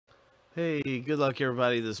Hey, good luck,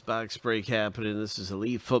 everybody. This box break happening. This is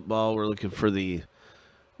Elite Football. We're looking for the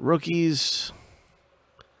rookies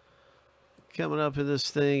coming up in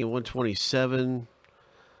this thing at 127.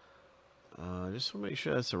 Just want to make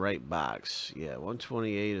sure that's the right box. Yeah,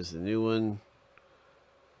 128 is the new one.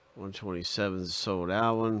 127 is the sold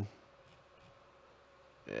out one.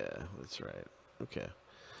 Yeah, that's right. Okay.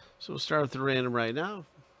 So we'll start with the random right now.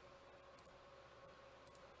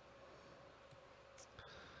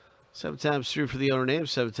 7 times through for the owner name,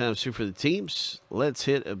 7 times through for the teams. Let's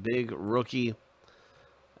hit a big rookie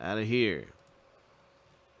out of here.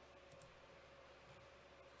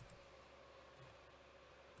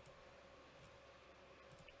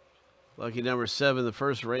 Lucky number 7, the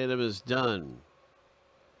first random is done.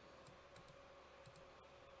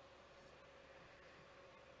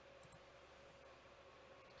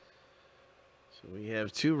 So we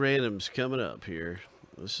have 2 randoms coming up here.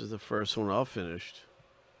 This is the first one all finished.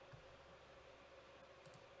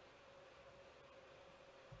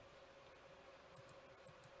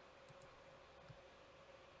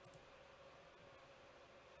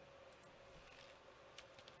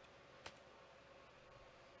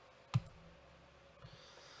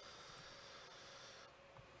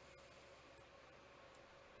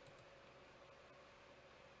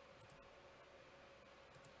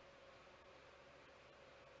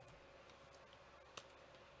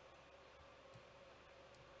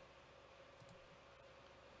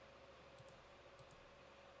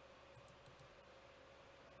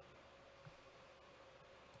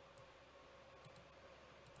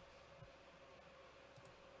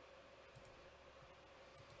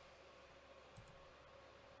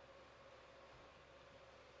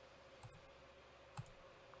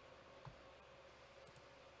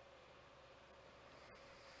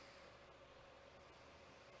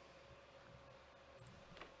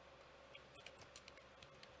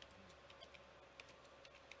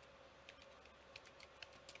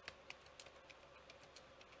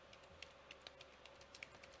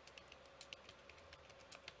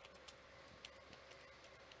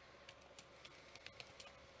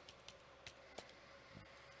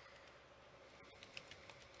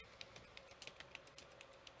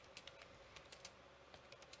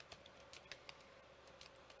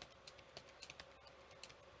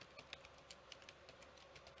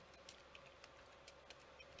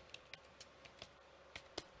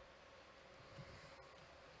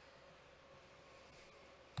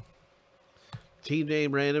 Team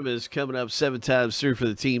name random is coming up 7 times through for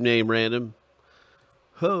the team name random.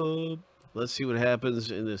 Hub. Let's see what happens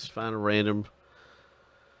in this final random.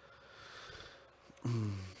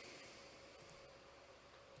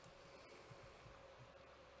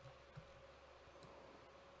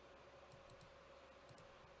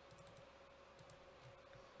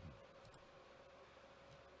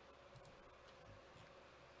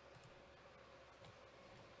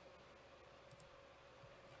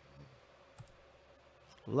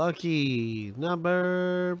 Lucky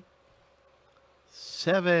number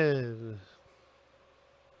 7.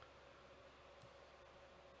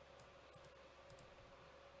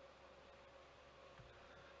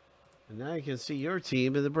 And now you can see your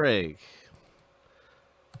team in the break.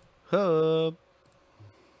 Hub.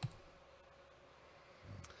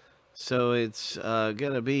 So it's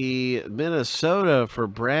going to be Minnesota for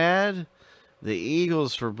Brad, the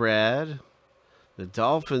Eagles for Brad, the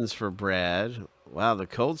Dolphins for Brad. Wow, the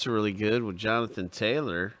Colts are really good with Jonathan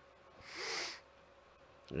Taylor.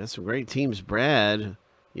 Got some great teams, Brad.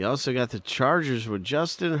 You also got the Chargers with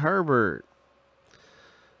Justin Herbert.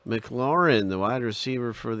 McLaurin, the wide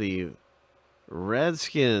receiver for the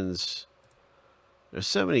Redskins. There's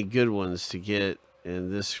so many good ones to get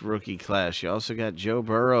in this rookie class. You also got Joe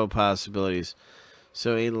Burrow possibilities.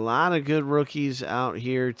 So a lot of good rookies out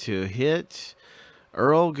here to hit.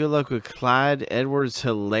 Earl, good luck with Clyde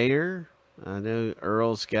Edwards-Helaire. I know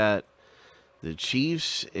Earl's got the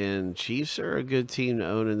Chiefs, and Chiefs are a good team to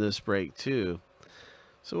own in this break too.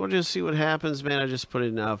 So we'll just see what happens, man. I just put it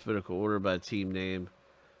in alphabetical order by team name.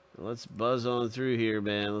 Let's buzz on through here,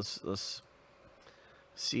 man. Let's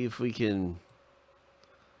see if we can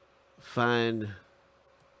find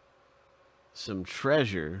some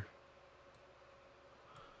treasure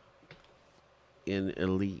in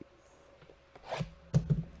Elite.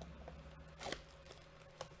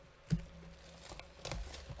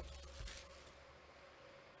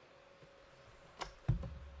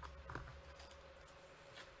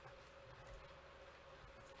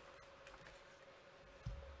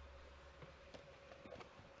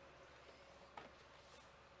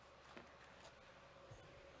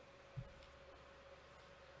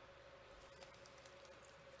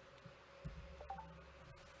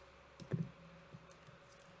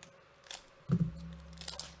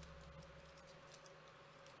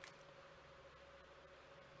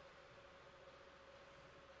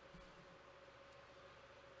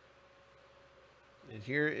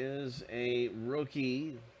 Here is a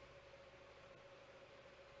rookie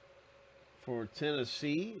for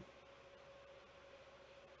Tennessee.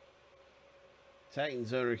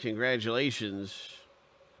 Titans owner, congratulations,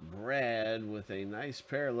 Brad, with a nice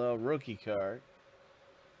parallel rookie card.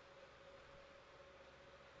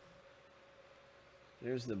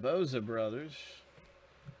 There's the Boza brothers.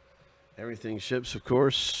 Everything ships, of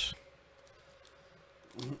course.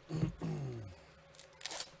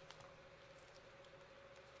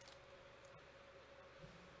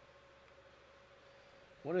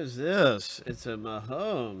 What is this? It's a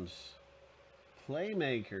Mahomes.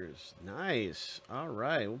 Playmakers. Nice. All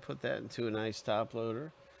right. We'll put that into a nice top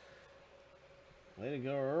loader. Way to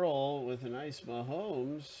go, Earl, with a nice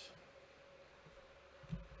Mahomes.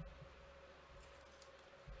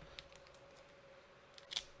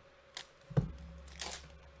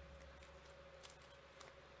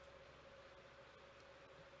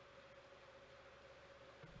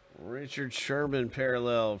 Richard Sherman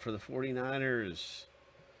parallel for the 49ers.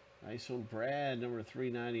 Nice one, Brad, number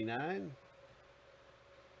 399.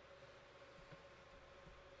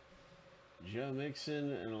 Joe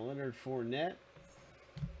Mixon and a Leonard Fournette.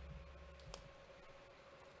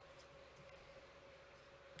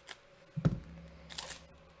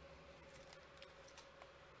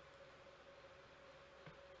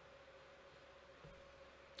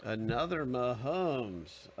 Another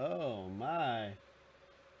Mahomes. Oh, my.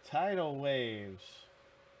 Tidal waves.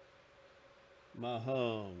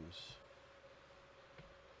 Mahomes.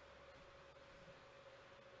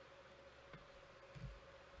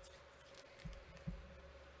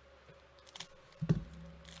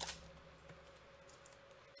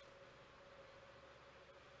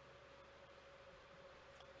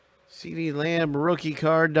 CeeDee Lamb rookie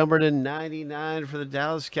card numbered in 99 for the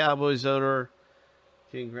Dallas Cowboys owner.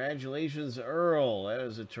 Congratulations, Earl. That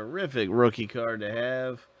is a terrific rookie card to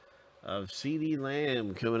have of CeeDee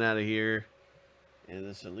Lamb coming out of here in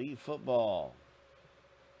this Elite Football.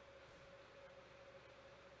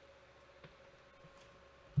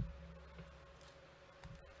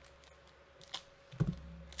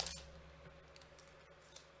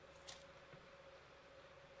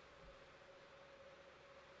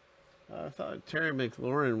 I thought Terry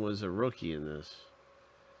McLaurin was a rookie in this.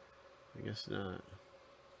 I guess not.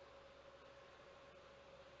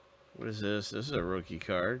 What is this? This is a rookie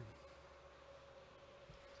card.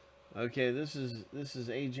 Okay, this is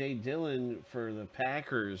A.J. Dillon for the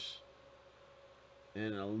Packers.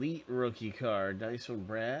 An elite rookie card. Nice one,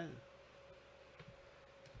 Brad.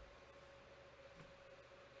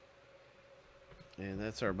 And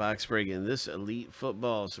that's our box break in this Elite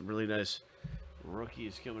Football. Some really nice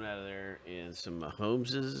rookies coming out of there. And some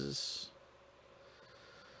Mahomeses.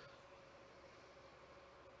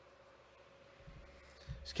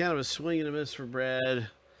 It's kind of a swing and a miss for Brad.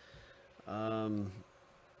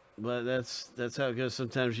 But that's how it goes.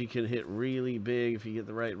 Sometimes you can hit really big if you get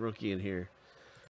the right rookie in here.